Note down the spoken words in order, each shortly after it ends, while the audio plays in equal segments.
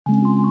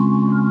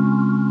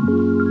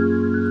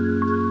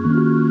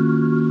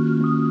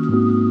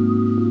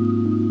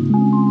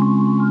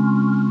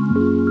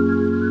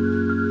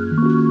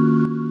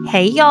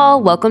Hey y'all,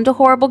 welcome to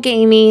Horrible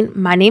Gaming.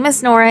 My name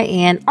is Nora,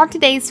 and on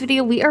today's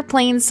video we are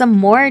playing some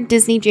more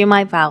Disney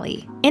Dreamlight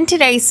Valley. In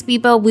today's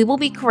speed build, we will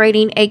be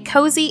creating a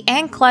cozy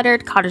and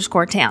cluttered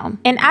cottagecore town.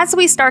 And as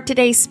we start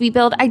today's speed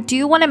build, I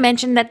do want to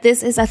mention that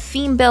this is a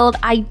theme build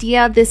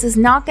idea. This is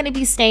not going to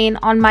be staying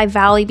on my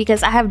valley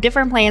because I have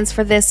different plans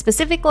for this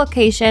specific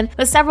location,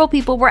 but several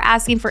people were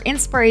asking for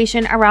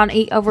inspiration around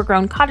a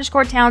overgrown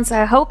cottagecore town, so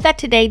I hope that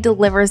today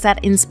delivers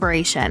that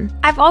inspiration.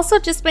 I've also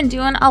just been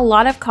doing a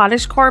lot of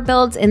cottagecore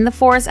builds in the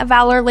Forest of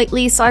Valor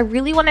lately, so I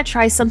really want to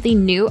try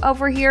something new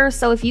over here.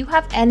 So if you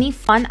have any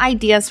fun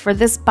ideas for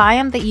this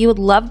biome that you would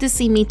love to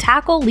see me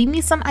tackle, leave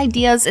me some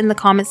ideas in the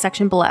comment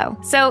section below.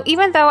 So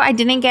even though I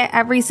didn't get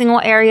every single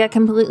area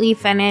completely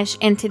finished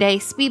in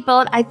today's speed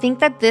build, I think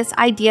that this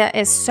idea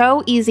is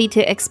so easy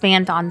to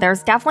expand on.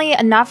 There's definitely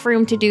enough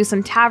room to do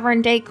some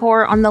tavern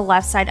decor on the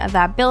left side of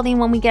that building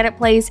when we get it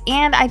placed,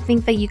 and I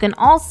think that you can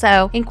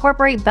also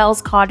incorporate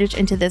Belle's cottage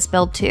into this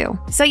build too.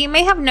 So you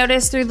may have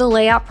noticed through the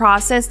layout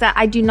process that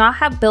I do not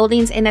have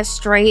buildings in a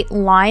straight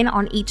line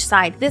on each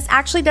side. This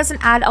actually doesn't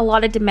add a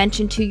lot of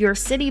dimension to your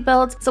city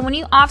builds, so when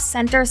you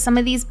offcenter some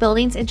of these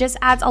buildings, it just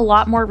adds a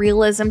lot more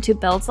realism to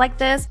builds like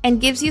this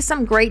and gives you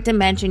some great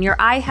dimension. Your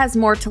eye has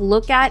more to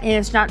look at and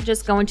it's not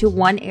just going to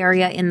one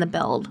area in the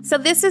build. So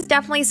this is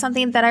definitely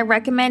something that I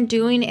recommend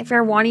doing if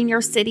you're wanting your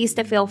cities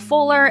to feel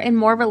fuller and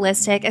more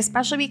realistic,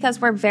 especially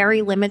because we're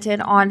very limited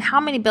on how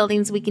many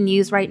buildings we can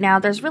use right now.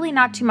 There's really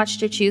not too much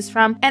to choose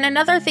from. And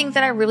another thing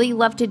that I really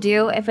love to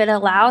do, if it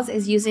allows,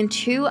 is using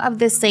two of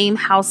the same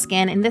house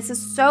skin, and this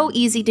is so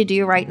easy to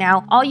do right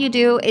now. All you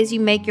do is you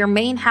make your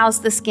main house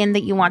the skin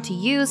that you want to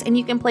use, and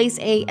you can place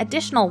a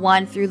additional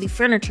one through the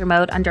furniture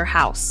mode under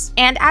house.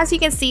 And as you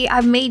can see,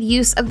 I've made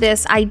use of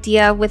this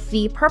idea with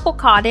the purple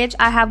cottage.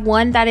 I have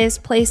one that is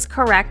placed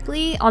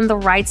correctly on the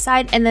right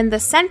side, and then the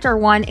center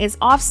one is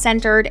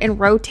off-centered and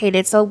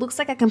rotated, so it looks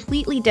like a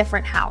completely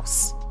different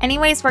house.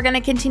 Anyways, we're going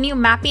to continue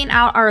mapping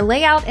out our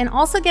layout and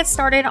also get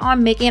started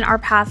on making our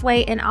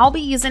pathway, and I'll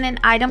be using an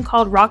item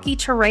called Rocky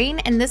Terrain,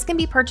 and this can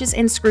be purchased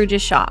in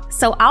Scrooge's shop.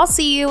 So I'll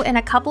see you in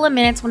a couple of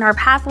minutes when our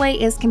pathway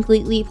is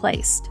completely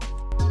placed.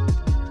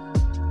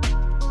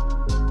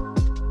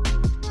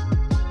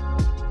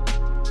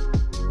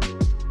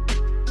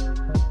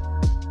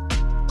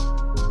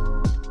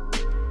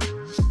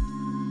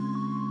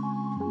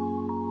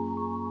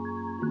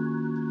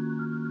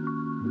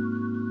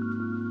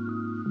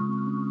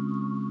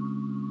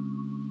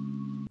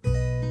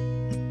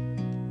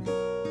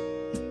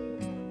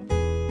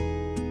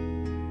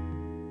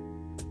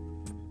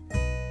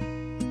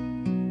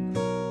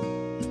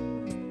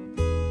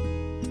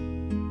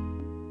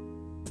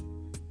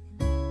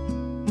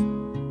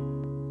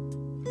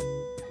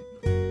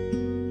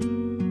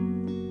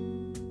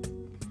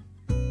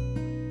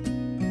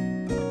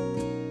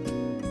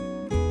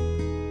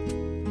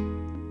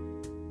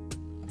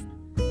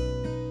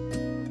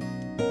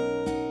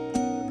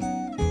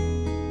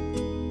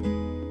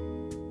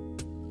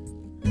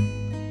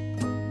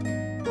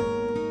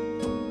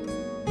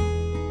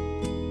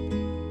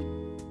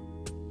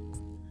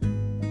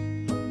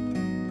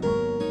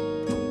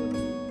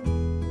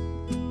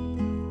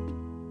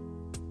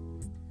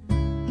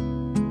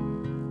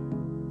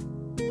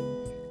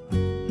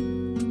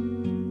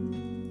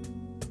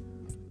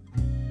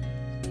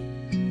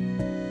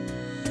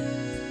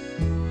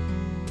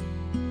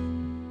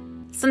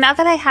 So now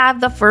that I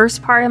have the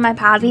first part of my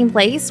pathing in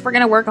place, we're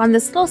going to work on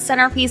this little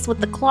centerpiece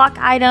with the clock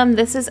item.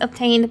 This is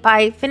obtained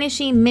by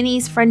finishing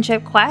Minnie's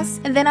friendship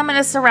quest, and then I'm going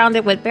to surround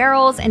it with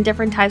barrels and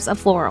different types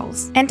of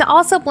florals. And to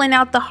also blend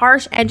out the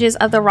harsh edges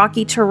of the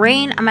rocky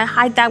terrain, I'm going to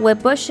hide that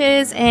with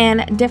bushes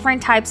and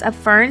different types of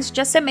ferns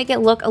just to make it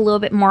look a little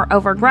bit more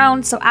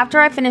overgrown. So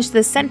after I finish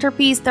this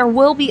centerpiece, there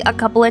will be a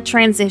couple of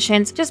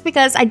transitions just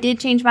because I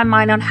did change my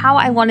mind on how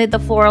I wanted the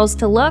florals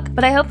to look.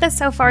 But I hope that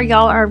so far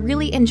y'all are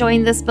really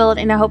enjoying this build,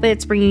 and I hope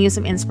it's bringing you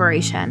some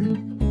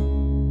inspiration.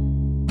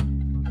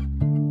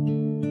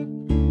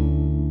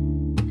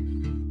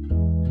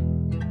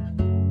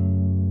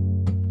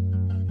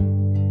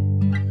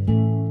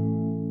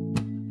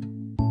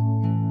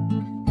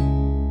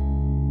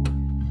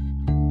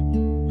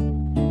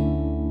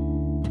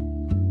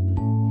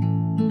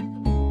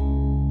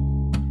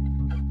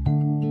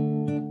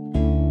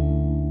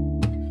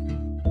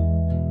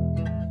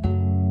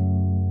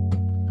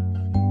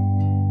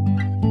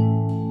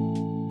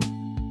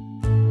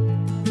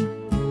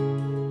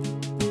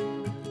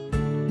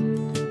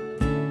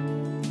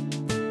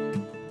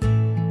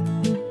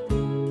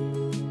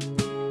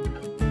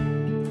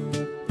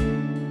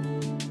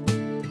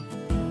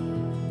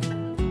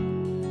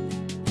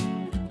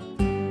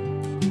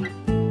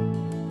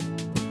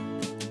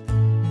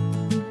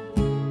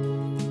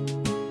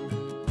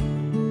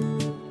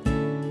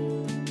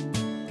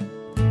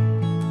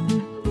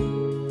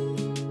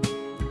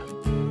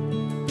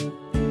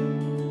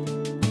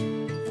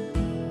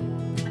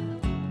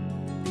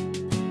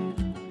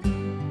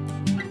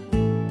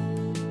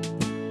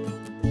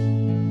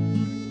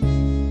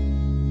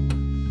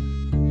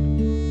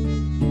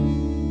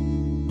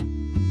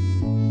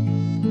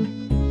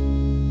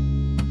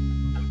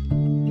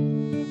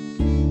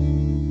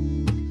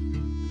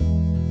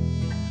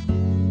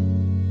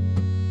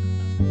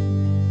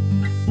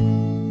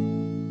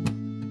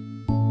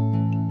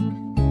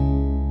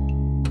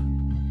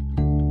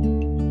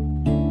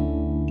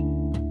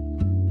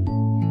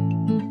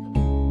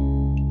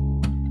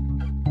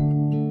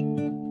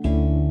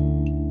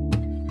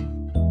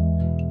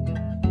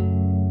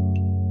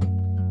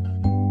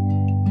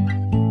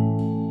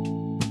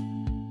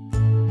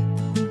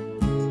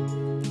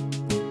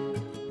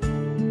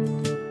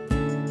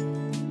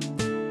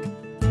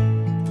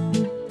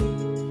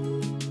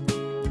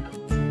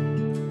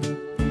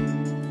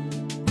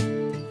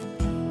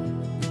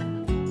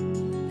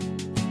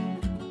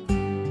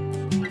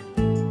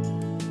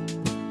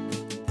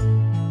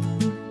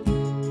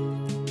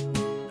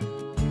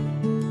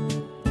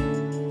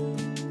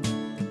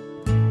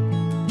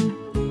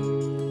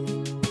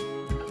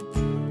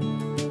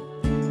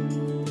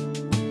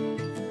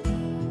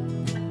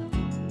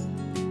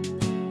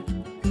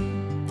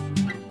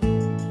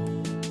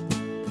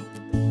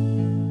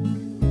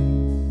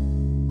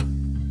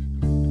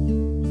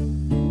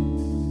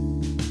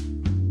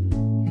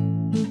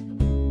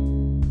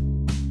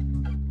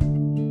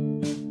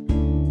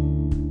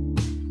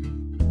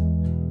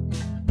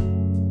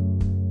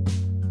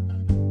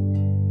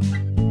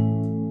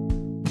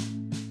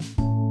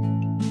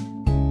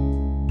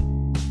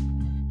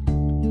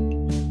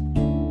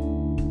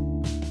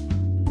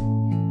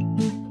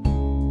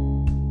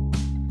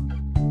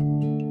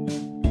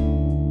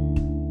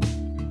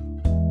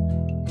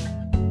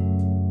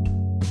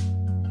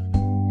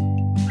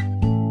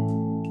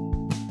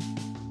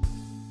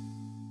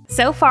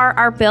 So far,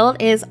 our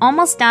build is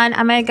almost done.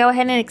 I'm going to go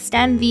ahead and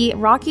extend the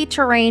rocky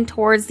terrain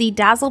towards the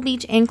Dazzle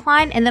Beach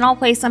incline, and then I'll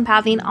place some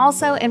pathing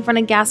also in front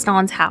of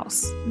Gaston's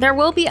house. There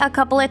will be a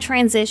couple of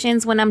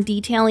transitions when I'm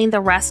detailing the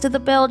rest of the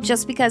build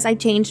just because I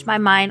changed my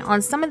mind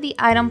on some of the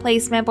item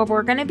placement, but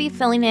we're going to be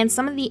filling in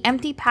some of the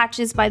empty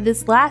patches by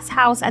this last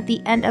house at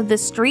the end of the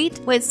street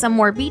with some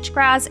more beach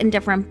grass and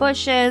different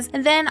bushes,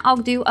 and then I'll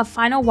do a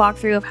final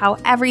walkthrough of how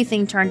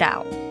everything turned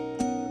out.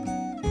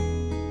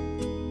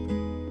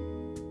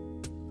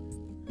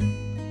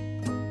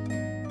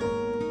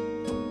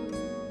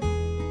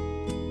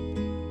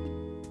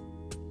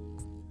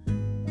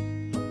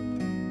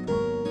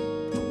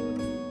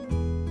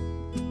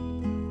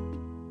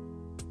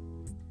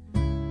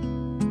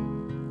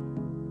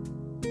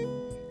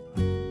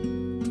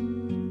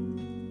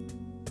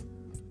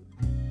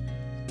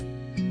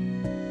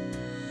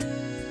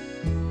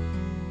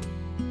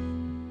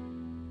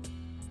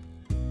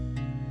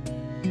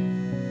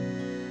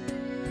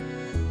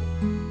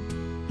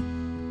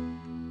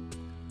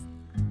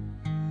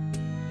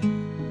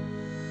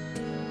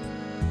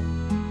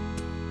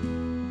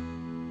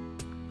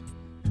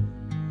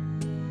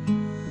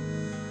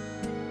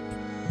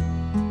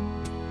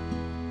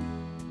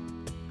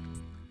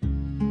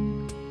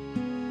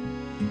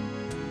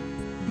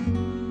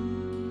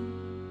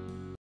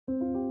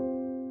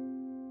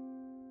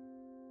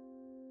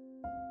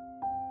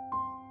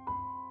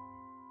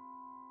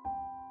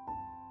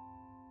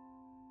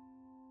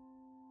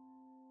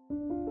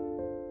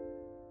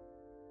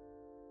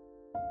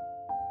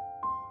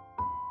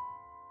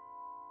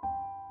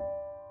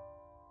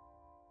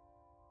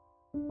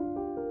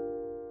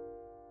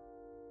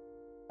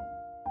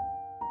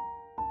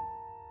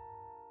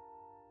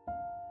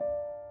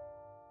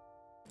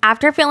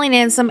 After filling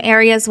in some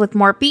areas with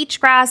more beach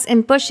grass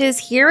and bushes,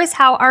 here is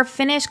how our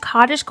finished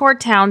cottagecore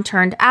town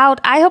turned out.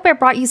 I hope it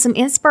brought you some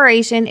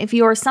inspiration if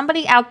you are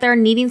somebody out there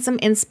needing some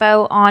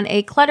inspo on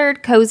a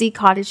cluttered, cozy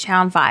cottage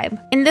town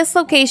vibe. In this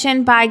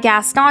location by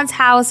Gaston's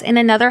house and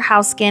another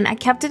house skin, I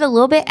kept it a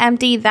little bit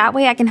empty, that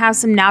way I can have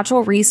some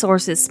natural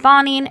resources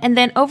spawning, and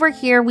then over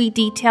here we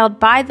detailed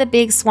by the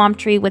big swamp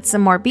tree with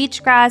some more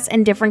beach grass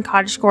and different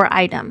cottagecore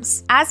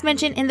items. As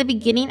mentioned in the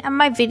beginning of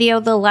my video,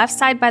 the left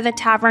side by the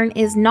tavern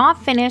is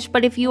not finished,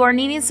 but if you are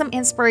needing some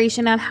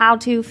inspiration on how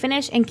to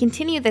finish and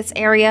continue this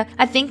area,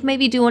 I think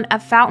maybe doing a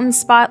fountain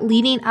spot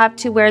leading up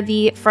to where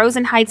the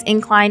Frozen Heights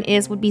incline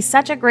is would be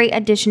such a great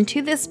addition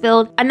to this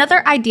build.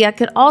 Another idea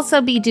could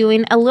also be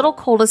doing a little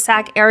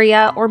cul-de-sac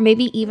area or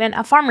maybe even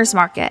a farmer's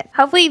market.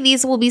 Hopefully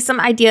these will be some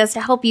ideas to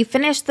help you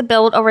finish the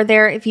build over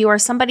there if you are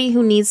somebody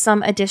who needs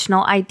some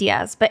additional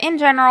ideas. But in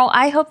general,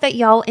 I hope that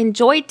y'all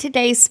enjoyed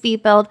today's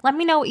speed build. Let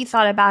me know what you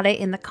thought about it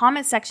in the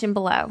comment section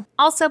below.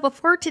 Also,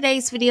 before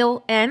today's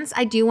video ends,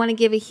 I do want to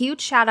give a huge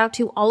shout out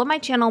to all of my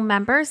channel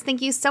members.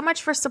 Thank you so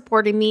much for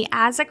supporting me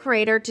as a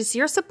creator. Just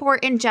your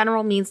support in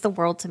general means the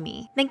world to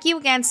me. Thank you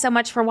again so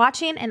much for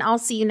watching, and I'll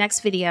see you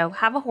next video.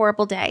 Have a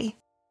horrible day.